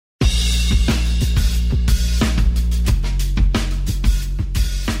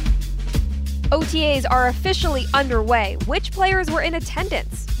OTAs are officially underway. Which players were in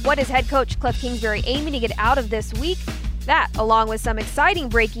attendance? What is head coach Cliff Kingsbury aiming to get out of this week? That, along with some exciting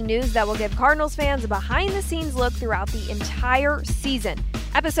breaking news that will give Cardinals fans a behind-the-scenes look throughout the entire season.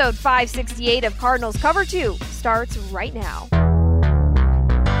 Episode 568 of Cardinals Cover 2 starts right now.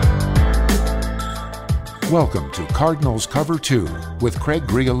 Welcome to Cardinals Cover 2 with Craig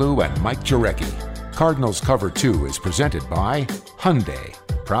Grialou and Mike Jurecki. Cardinals Cover 2 is presented by Hyundai,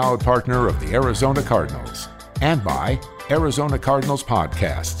 proud partner of the Arizona Cardinals, and by Arizona Cardinals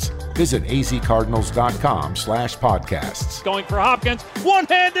Podcasts. Visit azcardinals.com/podcasts. Going for Hopkins,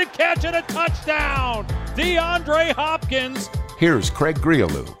 one-handed catch and a touchdown! DeAndre Hopkins. Here's Craig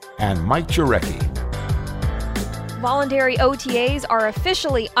Grialou and Mike Jurecki. Voluntary OTAs are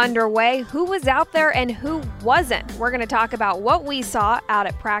officially underway. Who was out there and who wasn't? We're going to talk about what we saw out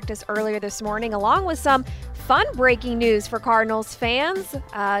at practice earlier this morning, along with some fun breaking news for Cardinals fans.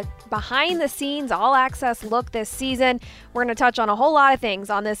 Behind the scenes, all access look this season. We're going to touch on a whole lot of things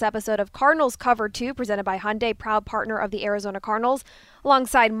on this episode of Cardinals Cover 2, presented by Hyundai, proud partner of the Arizona Cardinals.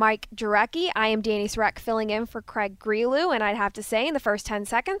 Alongside Mike Jurecki, I am Danny Srek filling in for Craig Grialou, and I'd have to say in the first 10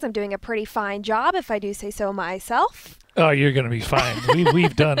 seconds, I'm doing a pretty fine job, if I do say so myself. Oh, you're going to be fine.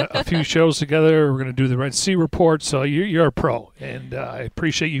 We've done a few shows together. We're going to do the Red Sea Report, so you're a pro, and I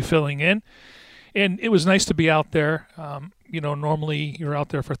appreciate you filling in. And it was nice to be out there. Normally you're out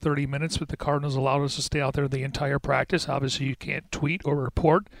there for 30 minutes, but the Cardinals allowed us to stay out there the entire practice. Obviously, you can't tweet or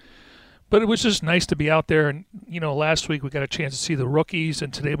report. But it was just nice to be out there. And, last week we got a chance to see the rookies,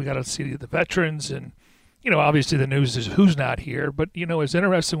 and today we got to see the veterans. And, obviously the news is who's not here. But, it's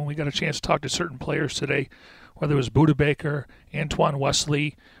interesting when we got a chance to talk to certain players today, whether it was Budda Baker, Antoine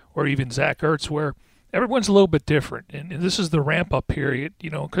Wesley, or even Zach Ertz, where everyone's a little bit different. And this is the ramp-up period,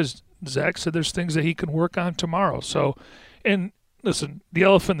 because Zach said there's things that he can work on tomorrow. So, and listen, the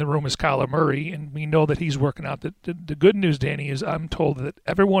elephant in the room is Kyler Murray, and we know that he's working out. The good news, Danny, is I'm told that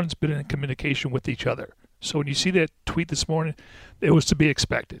everyone's been in communication with each other. So when you see that tweet this morning, it was to be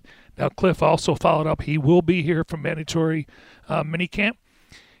expected. Now, Cliff also followed up. He will be here for mandatory minicamp.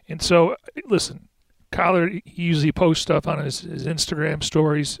 And so, listen, Kyler, he usually posts stuff on his Instagram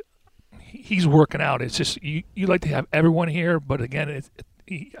stories. He's working out. It's just you like to have everyone here, but again,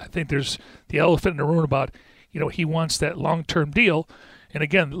 I think there's the elephant in the room about, he wants that long-term deal. And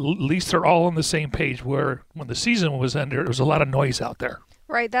again, at least they're all on the same page, where when the season was ended, there was a lot of noise out there.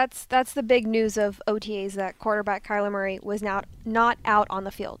 Right, that's the big news of OTAs, that quarterback Kyler Murray was not out on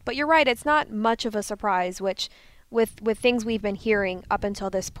the field. But you're right, it's not much of a surprise, which with things we've been hearing up until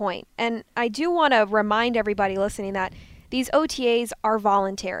this point. And I do want to remind everybody listening that these OTAs are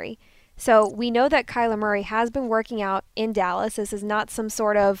voluntary. So we know that Kyler Murray has been working out in Dallas. This is not some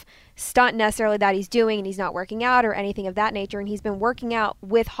sort of stunt necessarily that he's doing and he's not working out or anything of that nature. And he's been working out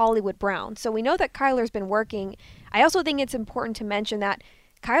with Hollywood Brown. So we know that Kyler's been working. I also think it's important to mention that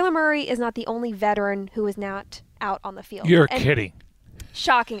Kyler Murray is not the only veteran who is not out on the field. You're kidding.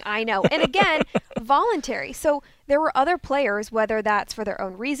 Shocking, I know. And again, voluntary. So there were other players, whether that's for their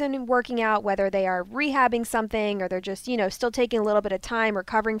own reason working out, whether they are rehabbing something, or they're just, still taking a little bit of time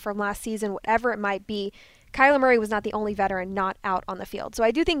recovering from last season, whatever it might be. Kyler Murray was not the only veteran not out on the field. So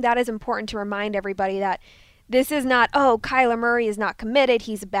I do think that is important to remind everybody that this is not, Kyler Murray is not committed.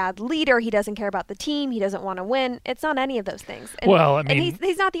 He's a bad leader. He doesn't care about the team. He doesn't want to win. It's not any of those things. And, and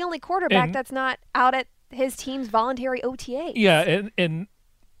he's not the only quarterback that's not out at his team's voluntary OTAs. Yeah, and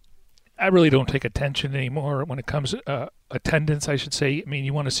I really don't take attention anymore when it comes to attendance, I should say. I mean,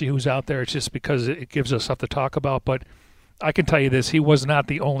 you want to see who's out there. It's just because it gives us stuff to talk about. But I can tell you this, he was not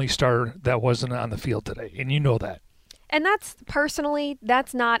the only starter that wasn't on the field today, and you know that. And that's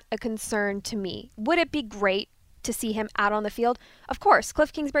not a concern to me. Would it be great to see him out on the field? Of course.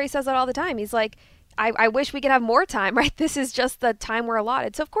 Cliff Kingsbury says that all the time. He's like, I wish we could have more time, right? This is just the time we're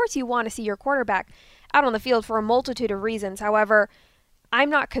allotted. So, of course, you want to see your quarterback out on the field for a multitude of reasons. However, I'm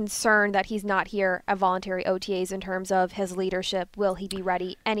not concerned that he's not here at voluntary OTAs in terms of his leadership. Will he be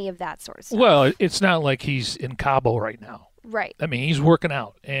ready? Any of that sort of stuff. Well, it's not like he's in Cabo right now. Right. I mean, he's working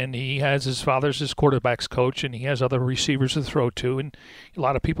out, and he has his father's his quarterback's coach, and he has other receivers to throw to. And a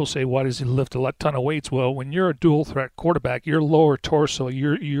lot of people say, why does he lift a ton of weights? Well, when you're a dual threat quarterback, your lower torso,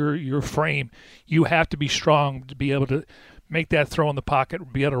 your frame, you have to be strong to be able to make that throw in the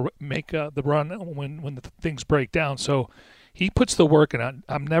pocket, be able to make the run when the things break down. So he puts the work in.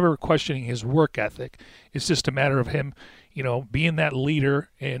 I'm never questioning his work ethic. It's just a matter of him, being that leader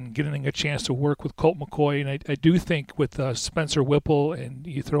and getting a chance to work with Colt McCoy. And I do think with Spencer Whipple and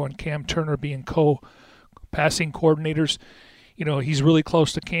you throw in Cam Turner being co-passing coordinators, he's really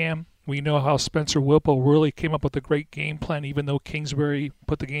close to Cam. We know how Spencer Whipple really came up with a great game plan, even though Kingsbury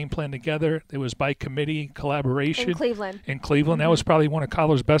put the game plan together. It was by committee, collaboration. In Cleveland. That was probably one of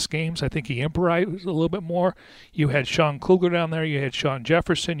Kyler's best games. I think he improvised a little bit more. You had Sean Kluger down there. You had Sean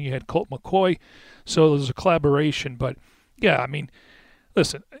Jefferson. You had Colt McCoy. So there was a collaboration. But, yeah, I mean,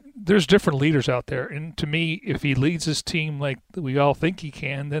 listen, there's different leaders out there. And to me, if he leads his team like we all think he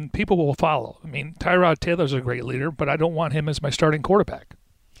can, then people will follow. I mean, Tyrod Taylor's a great leader, but I don't want him as my starting quarterback.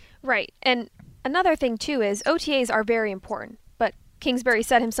 Right. And another thing, too, is OTAs are very important. But Kingsbury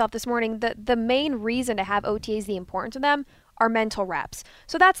said himself this morning that the main reason to have OTAs, the importance of them, are mental reps.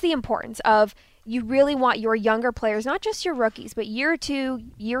 So that's the importance of you really want your younger players, not just your rookies, but year 2,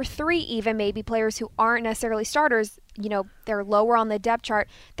 year 3 even, maybe players who aren't necessarily starters, they're lower on the depth chart.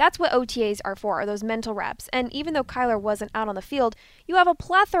 That's what OTAs are for, are those mental reps. And even though Kyler wasn't out on the field, you have a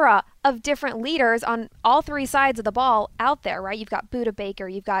plethora of different leaders on all 3 sides of the ball out there, right? You've got Budda Baker,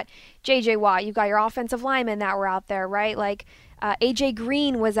 you've got J.J. Watt, you've got your offensive linemen that were out there, right? Like A.J.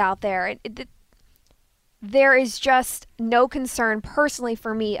 Green was out there. There is just no concern personally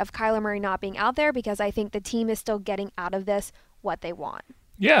for me of Kyler Murray not being out there because I think the team is still getting out of this what they want.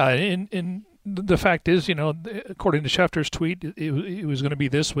 Yeah, and the fact is, according to Schefter's tweet, it was going to be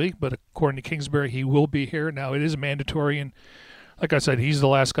this week, but according to Kingsbury, he will be here. Now, it is mandatory, and like I said, he's the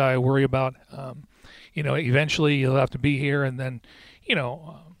last guy I worry about. Eventually he'll have to be here, and then,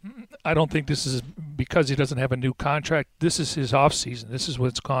 I don't think this is because he doesn't have a new contract. This is his off season. This is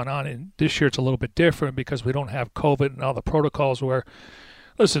what's gone on. And this year it's a little bit different because we don't have COVID and all the protocols where,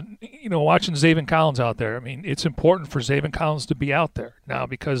 listen, watching Zaven Collins out there, I mean, it's important for Zaven Collins to be out there now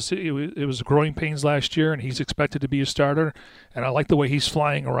because it was growing pains last year and he's expected to be a starter. And I like the way he's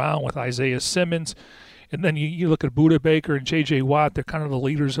flying around with Isaiah Simmons. And then you look at Budda Baker and J.J. Watt, they're kind of the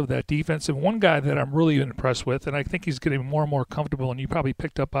leaders of that defense. And one guy that I'm really impressed with, and I think he's getting more and more comfortable, and you probably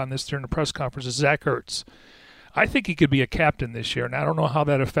picked up on this during the press conference, is Zach Ertz. I think he could be a captain this year. And I don't know how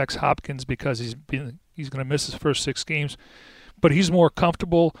that affects Hopkins because he's going to miss his first 6 games. But he's more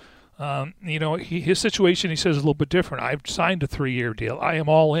comfortable. His situation, he says, is a little bit different. I've signed a 3-year deal. I am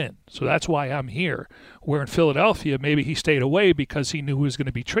all in. So that's why I'm here. Where in Philadelphia, maybe he stayed away because he knew he was going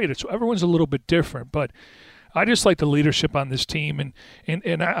to be traded. So everyone's a little bit different. But I just like the leadership on this team,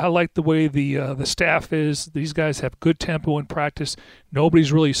 and I like the way the staff is. These guys have good tempo in practice.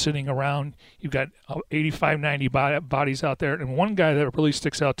 Nobody's really sitting around. You've got 85, 90 bodies out there. And one guy that really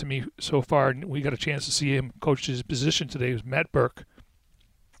sticks out to me so far, and we got a chance to see him coach his position today, was Matt Burke.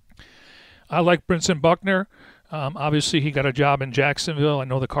 I like Brinson Buckner. Obviously, he got a job in Jacksonville. I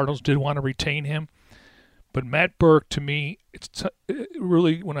know the Cardinals did want to retain him. But Matt Burke, to me, it's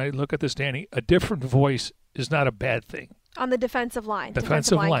really, when I look at this, Danny, a different voice is not a bad thing. On the defensive line.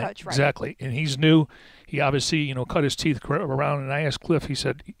 Defensive line, coach, right. Exactly. And he's new. He obviously, cut his teeth around. And I asked Cliff, he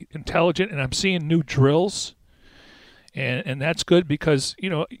said, intelligent. And I'm seeing new drills. And that's good because,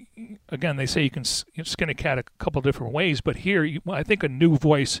 again, they say you can skin a cat a couple different ways. But here, I think a new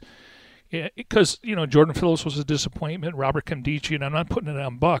voice. Yeah, because, Jordan Phillips was a disappointment, Robert Nkemdiche, and I'm not putting it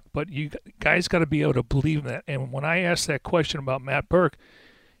on Buck, but you guys got to be able to believe that. And when I asked that question about Matt Burke,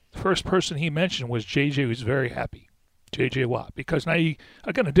 the first person he mentioned was JJ, who's very happy, J.J. Watt, because now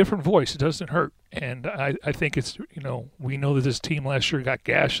again, a different voice. It doesn't hurt. And I think it's, we know that this team last year got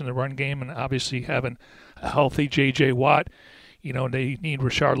gashed in the run game, and obviously having a healthy J.J. Watt, they need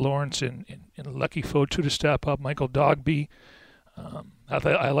Rashard Lawrence and Lucky Fotu to step up, Michael Dogby.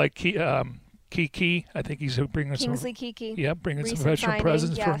 I like Kiki. I think he's bringing Kingsley Kiki. Yeah, bringing some Recent veteran signing,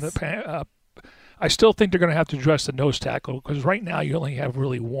 presence yes. from the. I still think they're going to have to address the nose tackle because right now you only have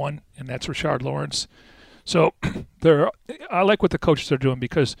really one, and that's Rashard Lawrence. So I like what the coaches are doing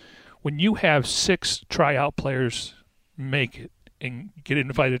because when you have 6 tryout players make it and get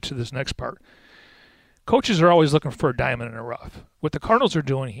invited to this next part, coaches are always looking for a diamond in the rough. What the Cardinals are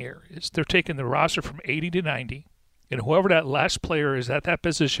doing here is they're taking the roster from 80 to 90. And whoever that last player is at that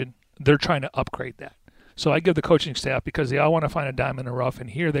position, they're trying to upgrade that. So I give the coaching staff because they all want to find a diamond in the rough. And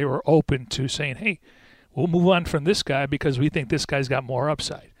here they were open to saying, hey, we'll move on from this guy because we think this guy's got more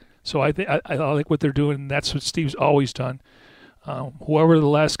upside. So I like what they're doing. And that's what Steve's always done. Whoever the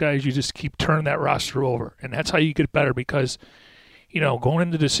last guy is, you just keep turning that roster over. And that's how you get better because, going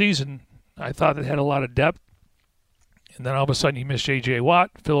into the season, I thought they had a lot of depth. And then all of a sudden you missed J.J.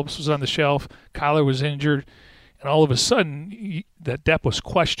 Watt. Phillips was on the shelf. Kyler was injured. And all of a sudden, that depth was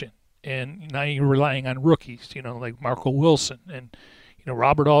questioned. And now you're relying on rookies, like Marco Wilson. And,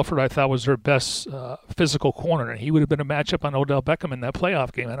 Robert Alford, I thought, was their best physical corner. And he would have been a matchup on Odell Beckham in that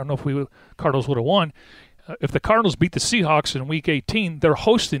playoff game. I don't know if Cardinals would have won. If the Cardinals beat the Seahawks in Week 18, they're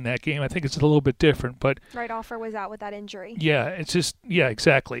hosting that game. I think it's a little bit different, but Right, Offer was out with that injury. yeah, it's just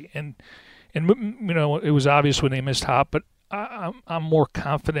exactly. And it was obvious when they missed Hop, but I'm more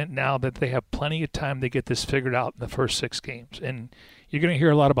confident now that they have plenty of time to get this figured out in the first 6 games. And you're going to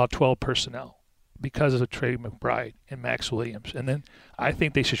hear a lot about 12 personnel because of Trey McBride and Max Williams. And then I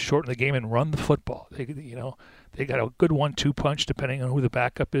think they should shorten the game and run the football. They got a good 1-2 punch depending on who the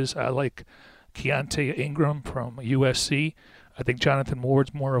backup is. I like Keontae Ingram from USC. I think Jonathan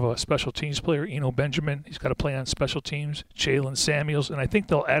Ward's more of a special teams player. Eno Benjamin, he's got to play on special teams. Jalen Samuels, and I think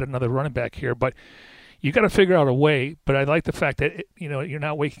they'll add another running back here. But you got to figure out a way. But I like the fact that you're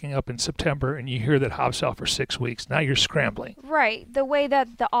not waking up in September and you hear that Hop's out for 6 weeks. Now you're scrambling. Right. The way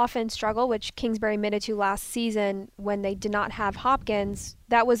that the offense struggled, which Kingsbury admitted to last season when they did not have Hopkins,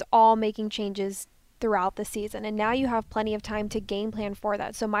 that was all making changes throughout the season. And now you have plenty of time to game plan for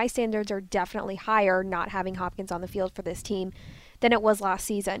that. So my standards are definitely higher not having Hopkins on the field for this team than it was last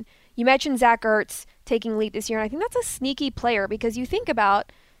season. You mentioned Zach Ertz taking lead this year, and I think that's a sneaky player because you think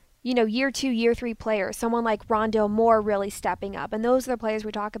about, year 2, year 3 players, someone like Rondale Moore really stepping up, and those are the players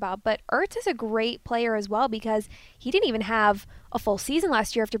we talk about. But Ertz is a great player as well because he didn't even have a full season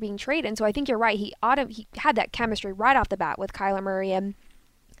last year after being traded. And so I think you're right. He had that chemistry right off the bat with Kyler Murray, and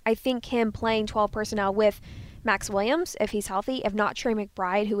I think him playing 12 personnel with Max Williams, if he's healthy, if not Trey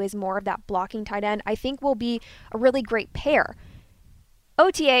McBride, who is more of that blocking tight end, I think will be a really great pair.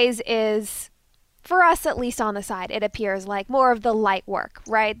 OTAs is, for us at least on the side, it appears like more of the light work,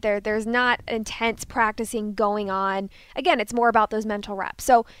 right? There's not intense practicing going on. Again, it's more about those mental reps.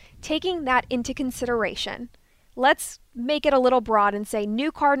 So taking that into consideration, let's make it a little broad and say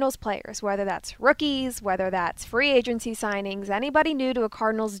new Cardinals players, whether that's rookies, whether that's free agency signings, anybody new to a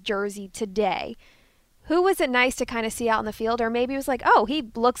Cardinals jersey today. Who was it nice to kind of see out in the field? Or maybe it was like, oh, he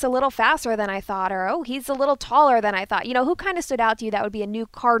looks a little faster than I thought, or oh, he's a little taller than I thought. Who kind of stood out to you that would be a new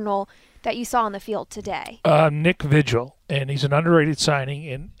Cardinal that you saw on the field today? Nick Vigil, and he's an underrated signing,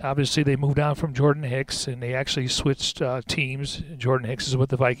 and obviously they moved on from Jordan Hicks, and they actually switched teams. Jordan Hicks is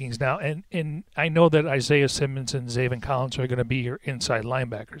with the Vikings now, and I know that Isaiah Simmons and Zaven Collins are going to be your inside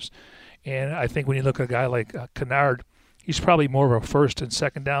linebackers, and I think when you look at a guy like Kennard, he's probably more of a first and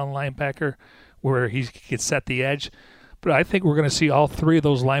second down linebacker where he can set the edge. But I think we're going to see all 3 of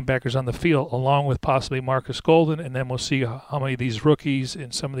those linebackers on the field, along with possibly Marcus Golden, and then we'll see how many of these rookies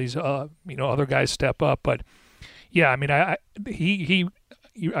and some of these other guys step up. But yeah, I mean, I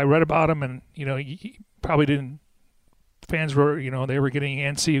read about him, and he probably didn't. Fans were they were getting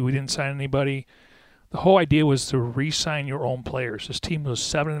antsy. We didn't sign anybody. The whole idea was to re-sign your own players. This team was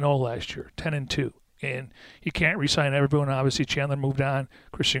 7-0 last year, 10-2. And you can't re-sign everyone. Obviously, Chandler moved on,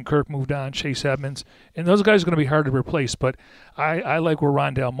 Christian Kirk moved on, Chase Edmonds. And those guys are going to be hard to replace. But I like where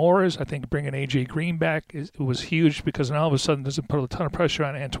Rondale Moore is. I think bringing A.J. Green back was huge because now all of a sudden doesn't put a ton of pressure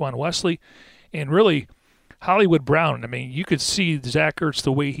on Antoine Wesley. And really, Hollywood Brown, I mean, you could see Zach Ertz,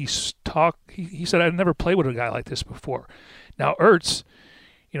 the way he talked. He said, I've never played with a guy like this before. Now, Ertz,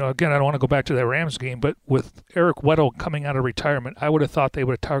 again, I don't want to go back to that Rams game, but with Eric Weddle coming out of retirement, I would have thought they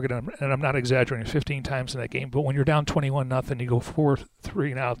would have targeted him, and I'm not exaggerating, 15 times in that game. But when you're down 21-0, you go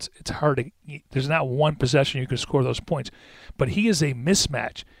 4-3 now, it's hard to. There's not one possession you can score those points. But he is a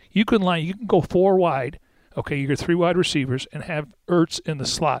mismatch. You can go 4 wide, okay, you get 3 wide receivers, and have Ertz in the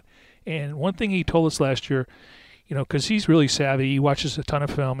slot. And one thing he told us last year, because he's really savvy, he watches a ton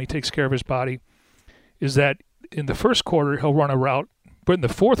of film, he takes care of his body, is that in the first quarter he'll run a route. But in the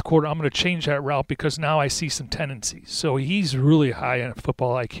fourth quarter, I'm going to change that route because now I see some tendencies. So he's really high on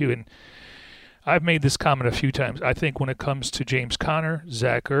football IQ. And I've made this comment a few times. I think when it comes to James Conner,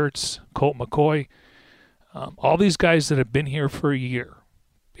 Zach Ertz, Colt McCoy, all these guys that have been here for a year,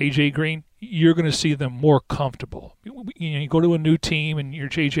 A.J. Green, you're going to see them more comfortable. You go to a new team and you're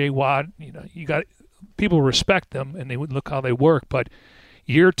J.J. Watt, you got people respect them and they would look how they work. But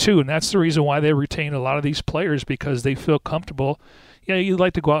year 2, and that's the reason why they retain a lot of these players because they feel comfortable. Yeah, you'd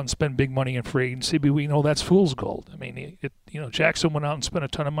like to go out and spend big money in free agency, but we know that's fool's gold. I mean, Jackson went out and spent a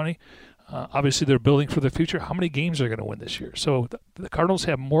ton of money. Obviously, they're building for the future. How many games are they going to win this year? So the Cardinals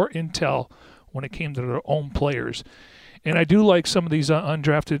have more intel when it came to their own players. And I do like some of these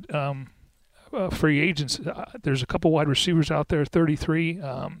undrafted free agents. There's a couple wide receivers out there, 33.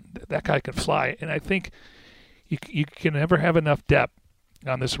 That guy can fly. And I think you can never have enough depth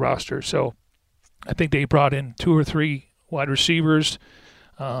on this roster. So I think they brought in 2 or 3 wide receivers,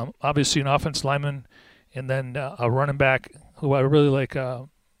 obviously an offensive lineman, and then a running back who I really like,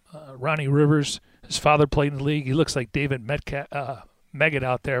 Ronnie Rivers. His father played in the league. He looks like David Meggett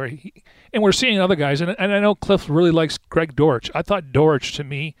out there. And we're seeing other guys, and I know Cliff really likes Greg Dortch. I thought Dortch, to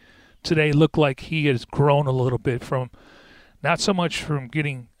me, today looked like he has grown a little bit from, not so much from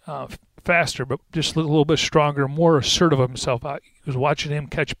getting faster, but just a little bit stronger, more assertive of himself. I was watching him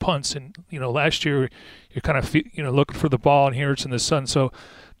catch punts, and last year you're kind of looking for the ball, and here it's in the sun. So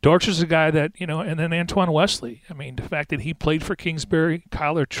Dortch is a guy that and then Antoine Wesley. I mean, the fact that he played for Kingsbury,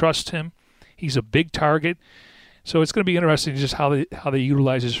 Kyler trusts him. He's a big target, so it's going to be interesting just how they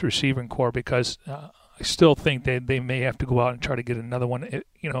utilize his receiving core, because I still think they may have to go out and try to get another one.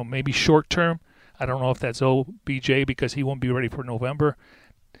 Maybe short term. I don't know if that's OBJ, because he won't be ready for November.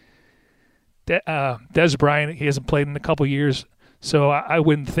 Des Bryant, he hasn't played in a couple years, so I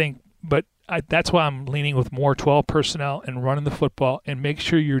wouldn't think. But that's why I'm leaning with more 12 personnel and running the football, and make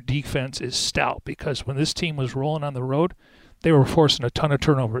sure your defense is stout, because when this team was rolling on the road, they were forcing a ton of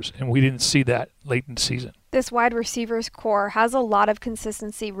turnovers, and we didn't see that late in the season. This wide receivers core has a lot of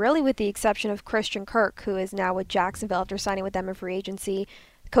consistency, really, with the exception of Christian Kirk, who is now with Jacksonville after signing with them in free agency.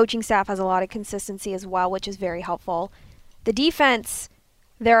 The coaching staff has a lot of consistency as well, which is very helpful. The defense,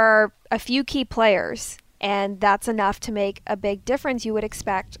 there are a few key players, and that's enough to make a big difference you would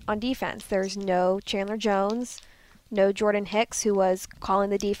expect on defense. There's no Chandler Jones, no Jordan Hicks, who was calling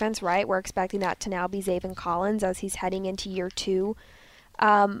the defense, right? We're expecting that to now be Zaven Collins as he's heading into year 2.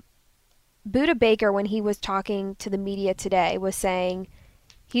 Budda Baker, when he was talking to the media today, was saying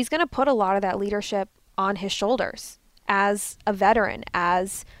he's going to put a lot of that leadership on his shoulders as a veteran,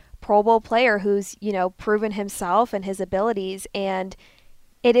 as Pro Bowl player who's, proven himself and his abilities. And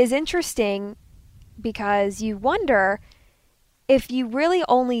it is interesting because you wonder if you really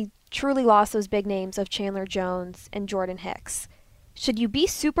only truly lost those big names of Chandler Jones and Jordan Hicks. Should you be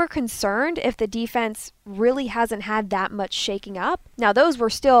super concerned if the defense really hasn't had that much shaking up? Now, those were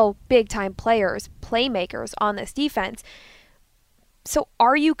still big-time players, playmakers on this defense. So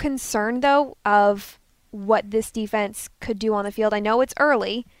are you concerned, though, of what this defense could do on the field? I know it's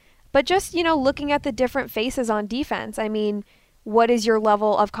early, but just, looking at the different faces on defense, I mean, what is your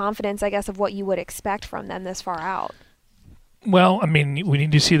level of confidence, I guess, of what you would expect from them this far out? Well, I mean, we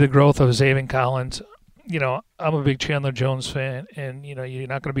need to see the growth of Zaven Collins. I'm a big Chandler Jones fan, and you're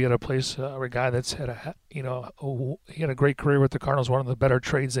not going to be at a place or a guy that's had he had a great career with the Cardinals, one of the better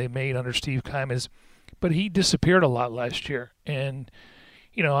trades they made under Steve Keim, but he disappeared a lot last year, and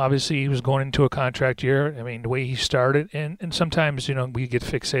obviously he was going into a contract year. I mean, the way he started, and sometimes we get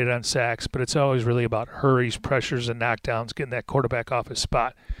fixated on sacks, but it's always really about hurries, pressures, and knockdowns, getting that quarterback off his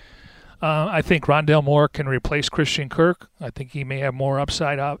spot. I think Rondale Moore can replace Christian Kirk. I think he may have more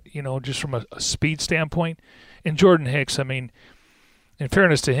upside out, just from a speed standpoint. And Jordan Hicks, I mean, in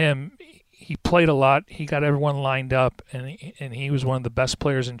fairness to him, he played a lot. He got everyone lined up, and he was one of the best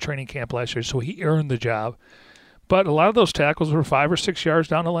players in training camp last year, so he earned the job. But a lot of those tackles were 5 or 6 yards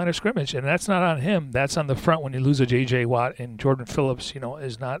down the line of scrimmage, and that's not on him. That's on the front when you lose a J.J. Watt, and Jordan Phillips,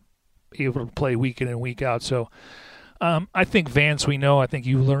 is not able to play week in and week out. So I think Vance, I think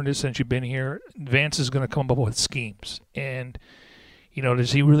you've learned it since you've been here, Vance is going to come up with schemes. And,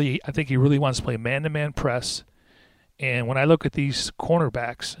 does he really – I think he really wants to play man-to-man press. And when I look at these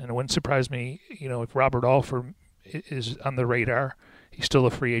cornerbacks, and it wouldn't surprise me, if Robert Alford is on the radar, he's still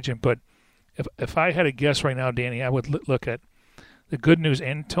a free agent. But if I had a guess right now, Danny, I would look at the good news.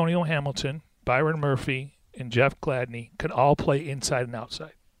 Antonio Hamilton, Byron Murphy, and Jeff Gladney could all play inside and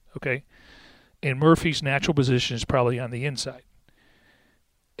outside, okay? And Murphy's natural position is probably on the inside.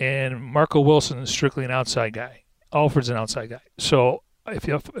 And Marco Wilson is strictly an outside guy. Alford's an outside guy. So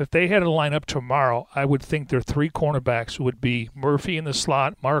if they had a lineup tomorrow, I would think their 3 cornerbacks would be Murphy in the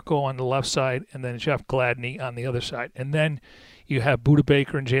slot, Marco on the left side, and then Jeff Gladney on the other side. And then you have Budda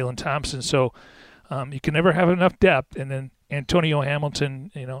Baker and Jalen Thompson. So you can never have enough depth. And then Antonio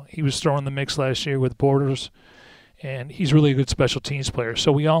Hamilton, he was thrown in the mix last year with Borders. And he's really a good special teams player.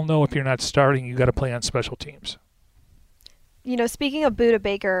 So we all know if you're not starting, you got to play on special teams. Speaking of Budda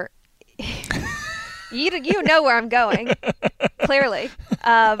Baker, you know where I'm going, clearly.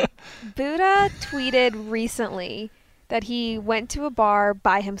 Budda tweeted recently that he went to a bar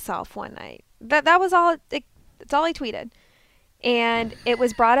by himself one night. That was all. That's all he tweeted. And it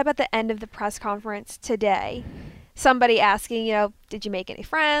was brought up at the end of the press conference today. Somebody asking, did you make any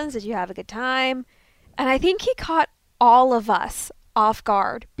friends? Did you have a good time? And I think he caught all of us off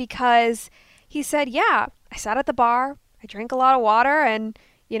guard because he said, yeah, I sat at the bar, I drank a lot of water, and,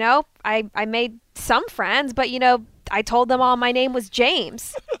 I made some friends, but, I told them all my name was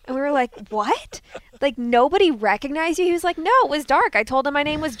James. And we were like, what? Like, nobody recognized you? He was like, no, it was dark. I told him my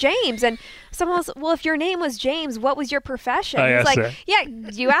name was James. And someone was, well, if your name was James, what was your profession? He's like, that. yeah,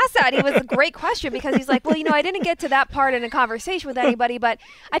 you asked that. It was a great question because he's like, well, I didn't get to that part in a conversation with anybody, but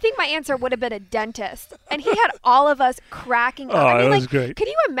I think my answer would have been a dentist. And he had all of us cracking up. Oh, I mean, that was like, great. can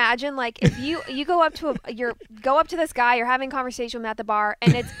you imagine, like, if you go up to this guy, you're having a conversation with him at the bar,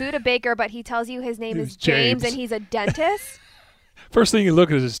 and it's Buddha Baker, but he tells you his name is James and he's a dentist? First thing you look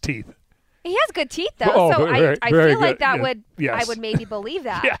at is his teeth. He has good teeth, though, Oh, so very, I very feel like good. that Yeah. would Yes. I would maybe believe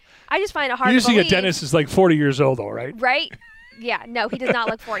that. Yeah. I just find it hard to Usually believe. a dentist is like 40 years old, though, right? Right? Yeah, no, he does not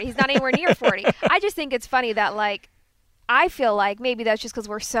look 40. He's not anywhere near 40. I just think it's funny that, like, I feel like maybe that's just because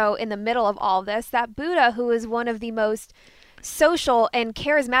we're so in the middle of all of this, that Buddha, who is one of the most social and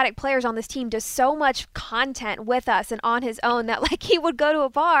charismatic players on this team, does so much content with us and on his own that, like, he would go to a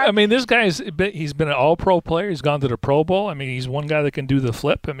bar. I mean, this guy's he's been an all-pro player. He's gone to the Pro Bowl. I mean, he's one guy that can do the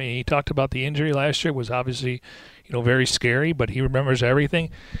flip. I mean, he talked about the injury last year was obviously, very scary, but he remembers everything.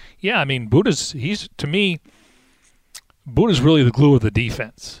 Yeah, I mean, Buddha's really the glue of the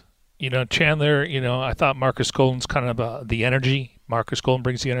defense. Chandler, I thought Marcus Golden's kind of the energy. Marcus Golden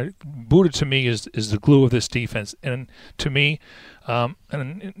brings the energy. Buddha, to me, is the glue of this defense. And to me,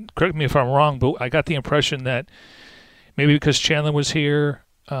 and correct me if I'm wrong, but I got the impression that maybe because Chandler was here,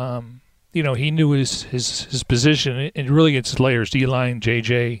 he knew his position. And really it's layers, D-line,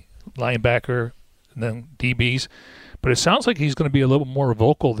 JJ, linebacker, and then DBs. But it sounds like he's going to be a little more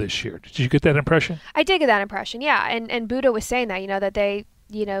vocal this year. Did you get that impression? I did get that impression, yeah. And Buddha was saying that, that they –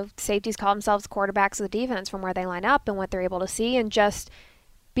 safeties call themselves quarterbacks of the defense from where they line up and what they're able to see, and just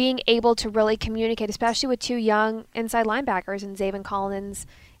being able to really communicate, especially with two young inside linebackers in Zaven Collins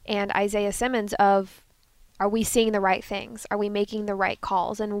and Isaiah Simmons, of, are we seeing the right things? Are we making the right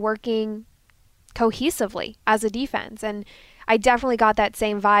calls and working cohesively as a defense? And I definitely got that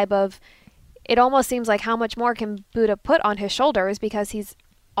same vibe of, it almost seems like how much more can Buddha put on his shoulders, because he's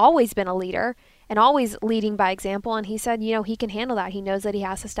always been a leader and always leading by example. And he said, he can handle that. He knows that he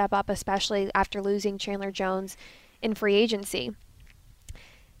has to step up, especially after losing Chandler Jones in free agency.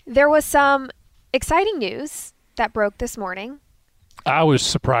 There was some exciting news that broke this morning. I was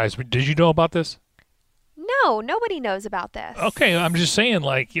surprised. Did you know about this? No, nobody knows about this. Okay, I'm just saying,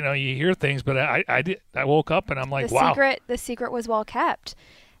 like, you hear things, but I did. I woke up and I'm like, wow. The secret was well kept.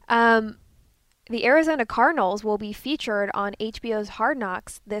 The Arizona Cardinals will be featured on HBO's Hard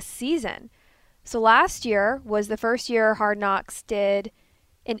Knocks this season. So last year was the first year Hard Knocks did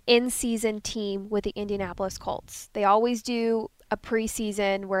an in-season team with the Indianapolis Colts. They always do a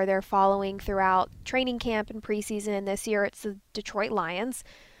preseason where they're following throughout training camp and preseason, and this year it's the Detroit Lions.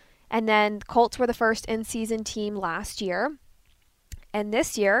 And then Colts were the first in-season team last year. And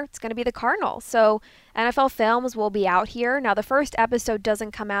this year it's going to be the Cardinals. So NFL Films will be out here. Now the first episode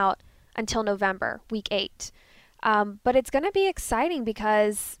doesn't come out until November, week 8. But it's going to be exciting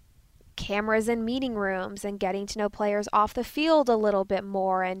because cameras in meeting rooms and getting to know players off the field a little bit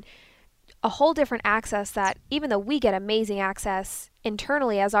more, and a whole different access that, even though we get amazing access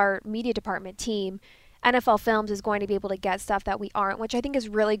internally as our media department team, NFL Films is going to be able to get stuff that we aren't, which I think is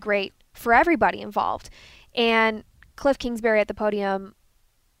really great for everybody involved. And Cliff Kingsbury at the podium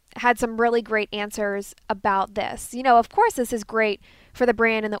had some really great answers about this. Of course, this is great for the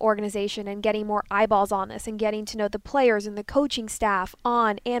brand and the organization, and getting more eyeballs on this and getting to know the players and the coaching staff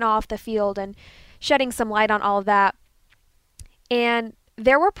on and off the field, and shedding some light on all of that. And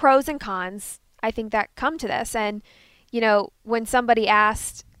there were pros and cons, I think, that come to this. And, when somebody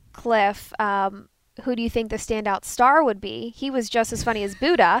asked Cliff, who do you think the standout star would be? He was just as funny as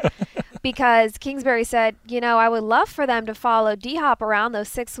Buddha, because Kingsbury said, I would love for them to follow D-Hop around those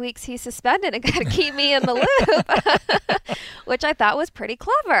 6 weeks he's suspended and kind of keep me in the loop, which I thought was pretty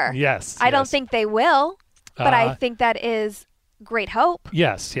clever. Yes. I don't think they will, but I think that is great hope.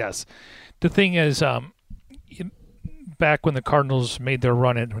 Yes. The thing is, back when the Cardinals made their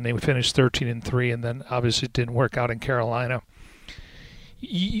run when they finished 13-3, and then obviously it didn't work out in Carolina,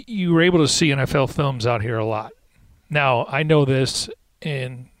 you were able to see NFL Films out here a lot. Now, I know this,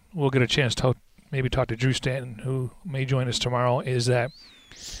 and we'll get a chance to maybe talk to Drew Stanton, who may join us tomorrow, is that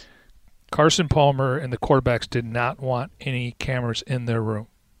Carson Palmer and the quarterbacks did not want any cameras in their room.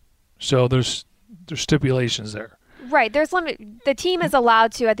 So there's stipulations there. Right. There's limit. The team is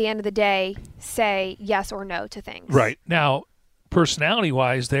allowed to, at the end of the day, say yes or no to things. Right. Now,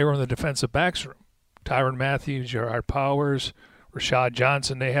 personality-wise, they were in the defensive backs room. Tyrann Mathieu, Gerard Powers, Rashad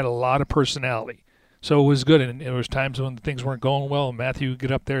Johnson, they had a lot of personality. So it was good, and there was times when things weren't going well, and Matthew would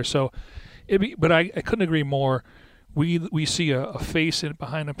get up there. So, but I couldn't agree more. We see a face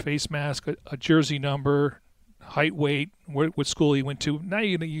behind a face mask, a jersey number, height, weight, what school he went to. Now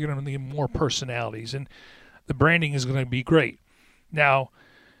you're going to need more personalities, and the branding is going to be great. Now,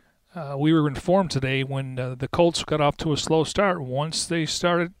 we were informed today when the Colts got off to a slow start. Once they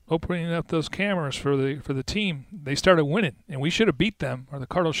started opening up those cameras for the team, they started winning, and we should have beat them, or the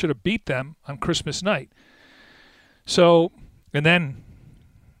Cardinals should have beat them on Christmas night. So, and then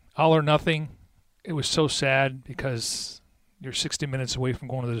all or nothing. It was so sad because you're 60 minutes away from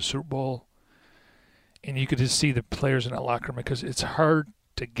going to the Super Bowl, and you could just see the players in that locker room because it's hard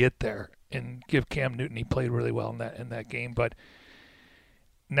to get there and give Cam Newton. He played really well in that game, but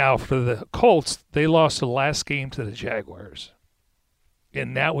now for the Colts, they lost the last game to the Jaguars,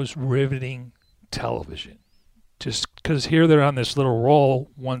 and that was riveting television. Just because here they're on this little roll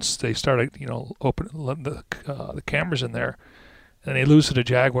once they started, letting the cameras in there, and they lose to the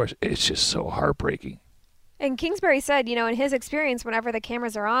Jaguars. It's just so heartbreaking. And Kingsbury said, in his experience, whenever the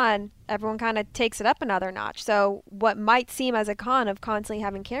cameras are on, everyone kind of takes it up another notch. So what might seem as a con of constantly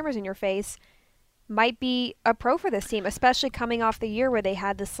having cameras in your face might be a pro for this team, especially coming off the year where they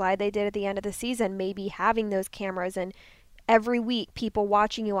had the slide they did at the end of the season, maybe having those cameras and every week people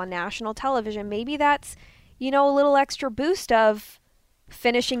watching you on national television. Maybe that's, a little extra boost of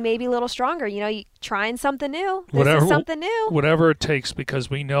finishing maybe a little stronger. You trying something new. This is something new. Whatever it takes, because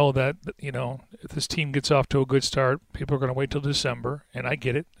we know that, if this team gets off to a good start, people are going to wait till December, and I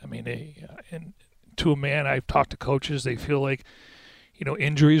get it. I mean, and to a man, I've talked to coaches, they feel like,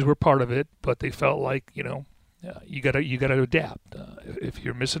 injuries were part of it, but they felt like, you gotta adapt. If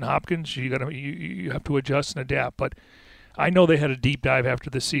you're missing Hopkins, you have to adjust and adapt. But I know they had a deep dive after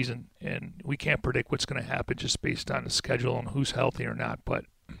the season, and we can't predict what's going to happen just based on the schedule and who's healthy or not. But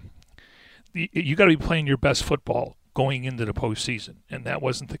you got to be playing your best football going into the postseason, and that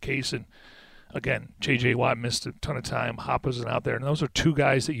wasn't the case. And again, J.J. Watt missed a ton of time. Hop wasn't out there, and those are two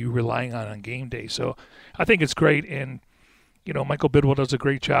guys that you're relying on game day. So I think it's great, and Michael Bidwell does a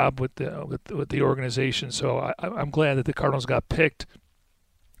great job with the organization. So I'm glad that the Cardinals got picked,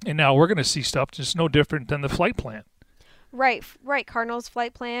 and now we're going to see stuff just no different than the flight plan. Right. Cardinals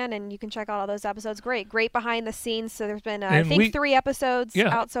flight plan, and you can check out all those episodes. Great behind the scenes. So there's been, I think, 3 episodes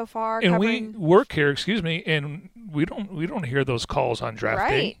out so far. And we work here, and we don't hear those calls on draft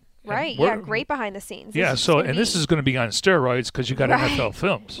day. Right. Yeah, great behind the scenes. Yeah. This is going to be on steroids because you got NFL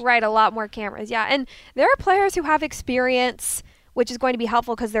films. Right. A lot more cameras. Yeah, and there are players who have experience, which is going to be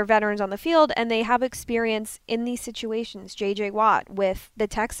helpful because they're veterans on the field, and they have experience in these situations. J.J. Watt with the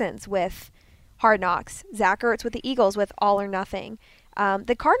Texans, with Hard Knocks. Zach Ertz with the Eagles with All or Nothing.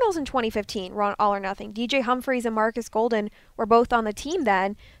 The Cardinals in 2015 were on All or Nothing. DJ Humphries and Marcus Golden were both on the team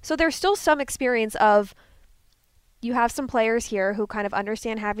then. So there's still some experience of, you have some players here who kind of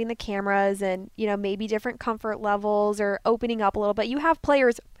understand having the cameras and, maybe different comfort levels or opening up a little bit. You have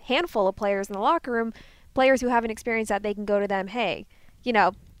handful of players in the locker room, players who have an experience that they can go to them, hey,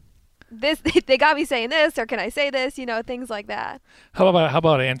 this, they got me saying this, or can I say this? Things like that. How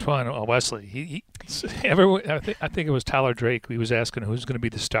about Antoine Wesley? I think it was Tyler Drake. He was asking who's going to be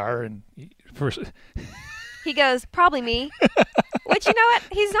the star, and he goes, probably me. Which, you know what?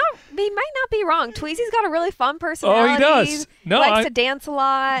 He might not be wrong. Tweezy's got a really fun personality. Oh, he does. He likes to dance a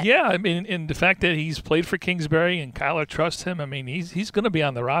lot. Yeah, I mean, and the fact that he's played for Kingsbury and Kyler trusts him, I mean, he's going to be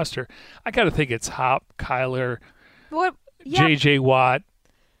on the roster. I got to think it's Hop, Kyler, J.J. Watt.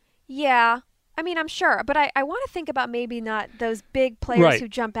 Yeah. I mean, I'm sure, but I want to think about maybe not those big players who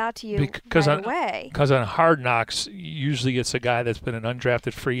jump out to you right away. Because on Hard Knocks, usually it's a guy that's been an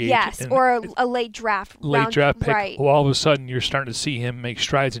undrafted free agent. Yes, or a late draft pick. Right. Well, all of a sudden, you're starting to see him make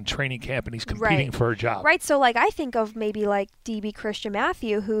strides in training camp, and he's competing for a job. Right, so I think of maybe DB Christian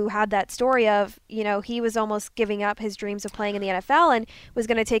Matthew, who had that story of, he was almost giving up his dreams of playing in the NFL and was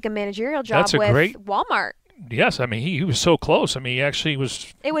going to take a managerial job with Walmart. Yes, I mean, he was so close. I mean, he actually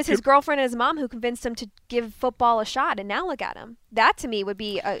was... It was his girlfriend and his mom who convinced him to give football a shot, and now look at him. That, to me, would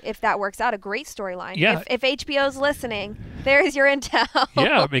be, if that works out, a great storyline. Yeah. If HBO's listening, there's your intel.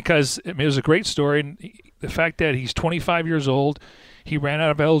 Yeah, because it was a great story. And the fact that he's 25 years old, he ran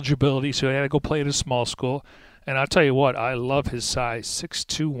out of eligibility, so he had to go play at a small school. And I'll tell you what, I love his size,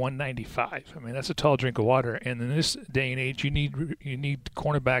 6'2", 195. I mean, that's a tall drink of water. And in this day and age, you need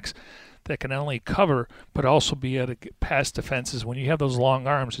cornerbacks that can not only cover but also be able to get past defenses. When you have those long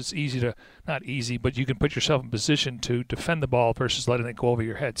arms, it's not easy, but you can put yourself in position to defend the ball versus letting it go over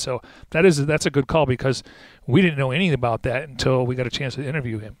your head. So that's a good call, because we didn't know anything about that until we got a chance to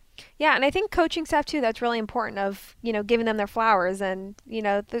interview him. Yeah, and I think coaching staff too, that's really important, of giving them their flowers, and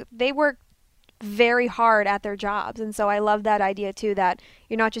they work very hard at their jobs. And so I love that idea too, that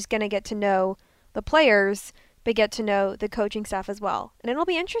you're not just going to get to know the players, but get to know the coaching staff as well. And it'll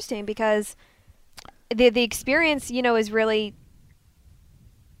be interesting because the experience, is really.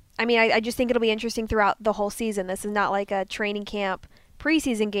 I mean, I just think it'll be interesting throughout the whole season. This is not like a training camp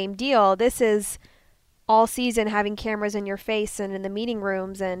preseason game deal. This is all season having cameras in your face and in the meeting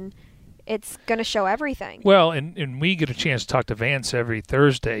rooms, and it's going to show everything. Well, and we get a chance to talk to Vance every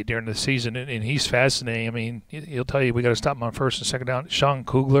Thursday during the season, and he's fascinating. I mean, he'll tell you we got to stop him on first and second down. Sean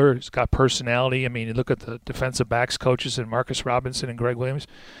Kugler has got personality. I mean, you look at the defensive backs coaches and Marcus Robinson and Greg Williams,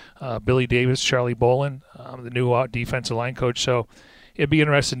 Billy Davis, Charlie Bolin, the new defensive line coach. So it'd be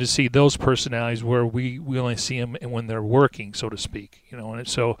interesting to see those personalities where we only see them when they're working, so to speak. And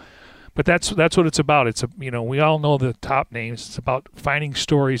so. But that's what it's about. It's we all know the top names. It's about finding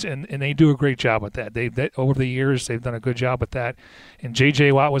stories, and they do a great job with that. They over the years they've done a good job with that. And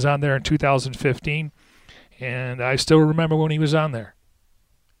J.J. Watt was on there in 2015, and I still remember when he was on there.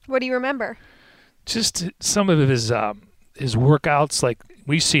 What do you remember? Just some of his workouts. Like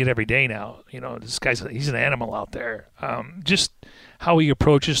we see it every day now. This he's an animal out there. Just how he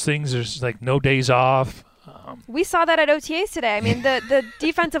approaches things. There's like no days off. We saw that at OTAs today. I mean, the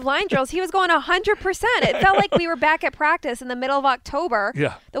defensive line drills, he was going 100%. It felt like we were back at practice in the middle of October.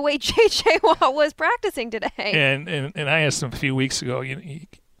 Yeah. The way J.J. Watt was practicing today. And I asked him a few weeks ago,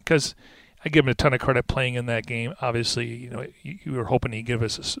 because I give him a ton of credit playing in that game. Obviously, you were hoping he'd give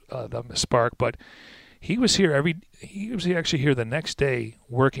us a spark, but he was actually here the next day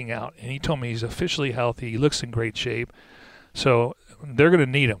working out, and he told me he's officially healthy. He looks in great shape. So they're going to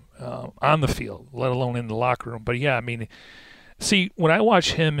need him on the field, let alone in the locker room. But, yeah, I mean, see, when I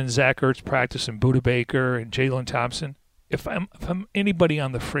watch him and Zach Ertz practice and Budda Baker and Jalen Thompson, if I'm anybody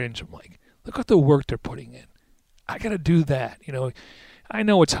on the fringe, I'm like, look at the work they're putting in. I got to do that. I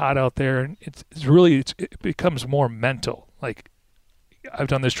know it's hot out there, and it becomes more mental. Like, I've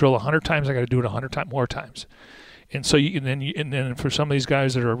done this drill 100 times, I got to do it 100 more times. And so, and then for some of these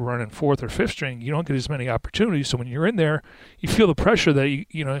guys that are running fourth or fifth string, you don't get as many opportunities. So when you're in there, you feel the pressure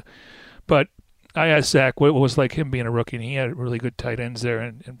that But I asked Zach what it was like him being a rookie, and he had really good tight ends there,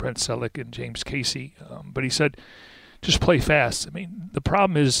 and Brent Selleck and James Casey. But he said, just play fast. I mean, the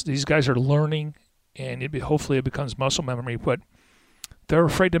problem is these guys are learning, and hopefully it becomes muscle memory, but they're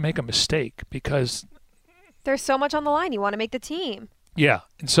afraid to make a mistake because there's so much on the line. You want to make the team. Yeah,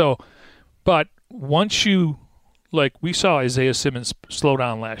 and so, but once you. Like, we saw Isaiah Simmons slow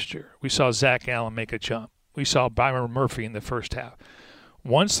down last year. We saw Zach Allen make a jump. We saw Byron Murphy in the first half.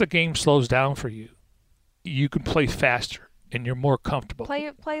 Once the game slows down for you, you can play faster and you're more comfortable.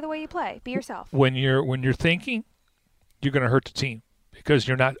 Play the way you play. Be yourself. When you're thinking, you're going to hurt the team because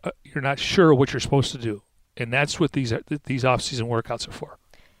you're not sure what you're supposed to do, and that's what these off-season workouts are for.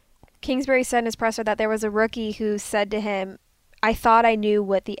 Kingsbury said in his presser that there was a rookie who said to him, I thought I knew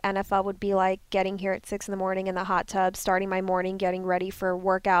what the NFL would be like getting here at 6 a.m. in the hot tub, starting my morning, getting ready for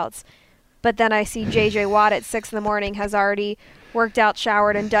workouts. But then I see J.J. Watt at 6 a.m. has already worked out,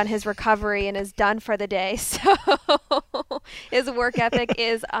 showered, and done his recovery and is done for the day. So his work ethic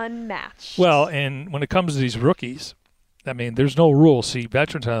is unmatched. Well, and when it comes to these rookies, I mean, there's no rule. See,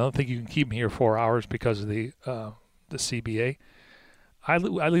 veterans, I don't think you can keep them here 4 hours because of the CBA. I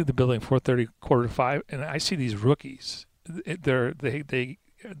leave the building 4:30, 4:45, and I see these rookies. They're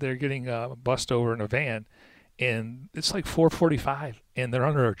getting bussed over in a van, and it's like 4:45, and they're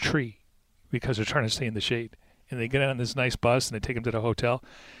under a tree because they're trying to stay in the shade. And they get on this nice bus and they take them to the hotel,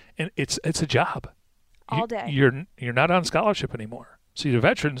 and it's a job all day. You're not on scholarship anymore. See, the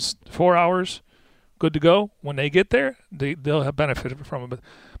veterans, 4 hours, good to go. When they get there, they'll have benefited from it.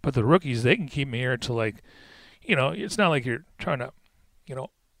 But the rookies, they can keep them here to it's not like you're trying to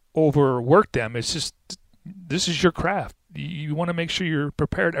overwork them. It's just. This is your craft. You want to make sure you're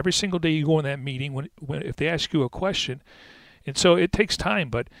prepared every single day you go in that meeting when if they ask you a question. And so it takes time,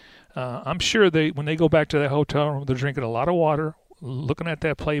 but I'm sure when they go back to that hotel room, they're drinking a lot of water, looking at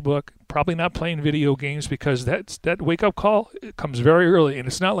that playbook, probably not playing video games because that wake-up call comes very early, and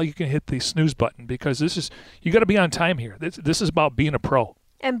it's not like you can hit the snooze button because you got to be on time here. This is about being a pro.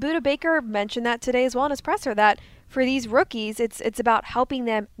 And Budda Baker mentioned that today as well in his presser, that for these rookies, it's about helping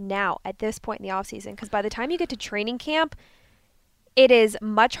them now at this point in the offseason. Because by the time you get to training camp, it is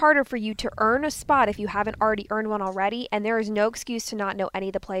much harder for you to earn a spot if you haven't already earned one already. And there is no excuse to not know any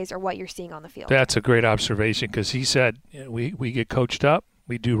of the plays or what you're seeing on the field. That's a great observation because he said we get coached up,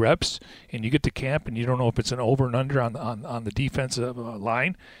 we do reps, and you get to camp and you don't know if it's an over and under on the defensive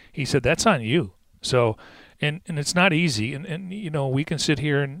line. He said that's on you. So. And it's not easy. And we can sit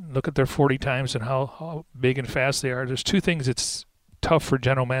here and look at their 40 times and how big and fast they are. There's two things that's tough for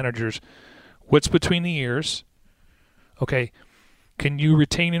general managers. What's between the ears? Okay. Can you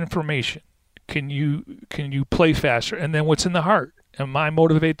retain information? Can you play faster? And then what's in the heart? am I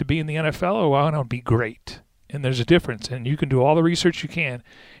motivated to be in the NFL, or I want to be great? And there's a difference, and you can do all the research you can.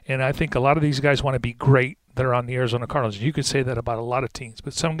 And I think a lot of these guys want to be great that are on the Arizona Cardinals. You could say that about a lot of teams,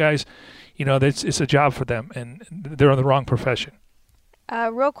 but some guys, it's a job for them, and they're in the wrong profession.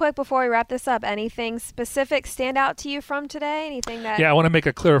 Real quick before we wrap this up, anything specific stand out to you from today? Anything that? Yeah, I want to make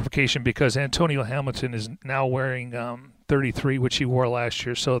a clarification because Antonio Hamilton is now wearing 33, which he wore last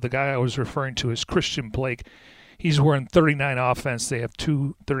year. So the guy I was referring to is Christian Blake. He's wearing 39 offense. They have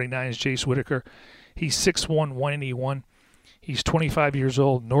two 39s, Jace Whitaker. He's 6'1", 181. He's 25 years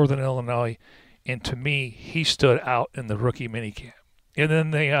old, Northern Illinois. And to me, he stood out in the rookie minicamp. And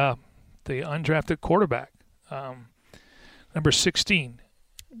then the undrafted quarterback, number 16.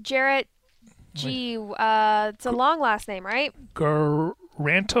 Jarrett G. It's a long last name, right?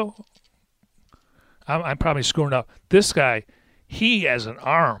 Garanto. I'm probably screwing up. This guy, he has an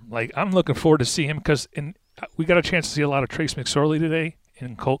arm. Like, I'm looking forward to see him because we got a chance to see a lot of Trace McSorley today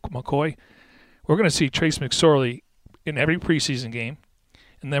in Colt McCoy. We're going to see Trace McSorley in every preseason game.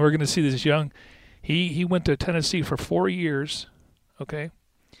 And then we're going to see this young – he went to Tennessee for 4 years, okay?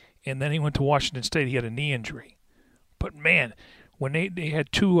 And then he went to Washington State. He had a knee injury. But, man, when they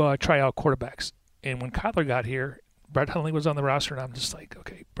had two tryout quarterbacks, and when Kyler got here, Brett Hundley was on the roster, and I'm just like,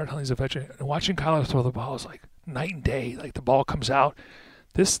 okay, Brett Hundley's a veteran. And watching Kyler throw the ball is like night and day. Like, the ball comes out.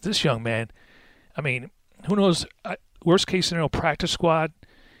 This young man, I mean, who knows, worst case scenario, practice squad,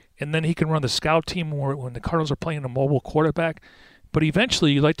 and then he can run the scout team when the Cardinals are playing a mobile quarterback. But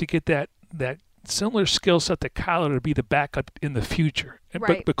eventually, you like to get that similar skill set to Kyler to be the backup in the future.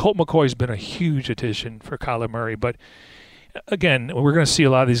 Right. But Colt McCoy has been a huge addition for Kyler Murray. But, again, we're going to see a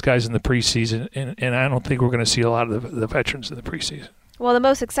lot of these guys in the preseason, and I don't think we're going to see a lot of the veterans in the preseason. Well, the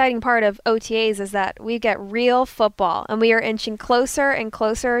most exciting part of OTAs is that we get real football, and we are inching closer and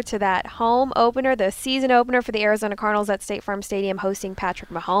closer to that home opener, the season opener for the Arizona Cardinals at State Farm Stadium, hosting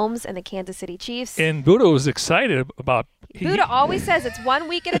Patrick Mahomes and the Kansas City Chiefs. And Buddha was excited about Buddha always says it's 1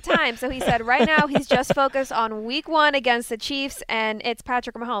 week at a time, so he said right now he's just focused on week 1 against the Chiefs, and it's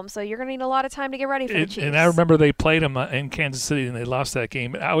Patrick Mahomes, so you're going to need a lot of time to get ready for the Chiefs. And I remember they played him in Kansas City, and they lost that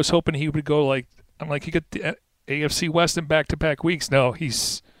game. I was hoping he would go he got the AFC West in back-to-back weeks. No,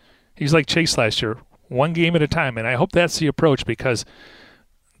 he's like Chase last year, 1 game at a time, and I hope that's the approach because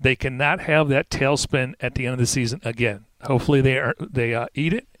they cannot have that tailspin at the end of the season again. Hopefully they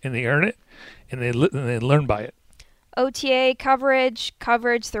eat it and they earn it, and they learn by it. OTA coverage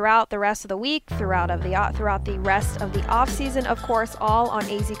throughout the rest of the week, throughout the rest of the offseason, of course, all on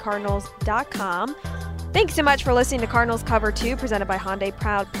azcardinals.com. Thanks so much for listening to Cardinals Cover 2, presented by Hyundai,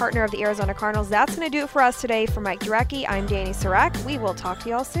 proud partner of the Arizona Cardinals. That's going to do it for us today. For Mike Jurecki, I'm Danny Sarek. We will talk to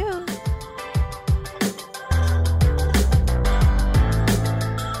y'all soon.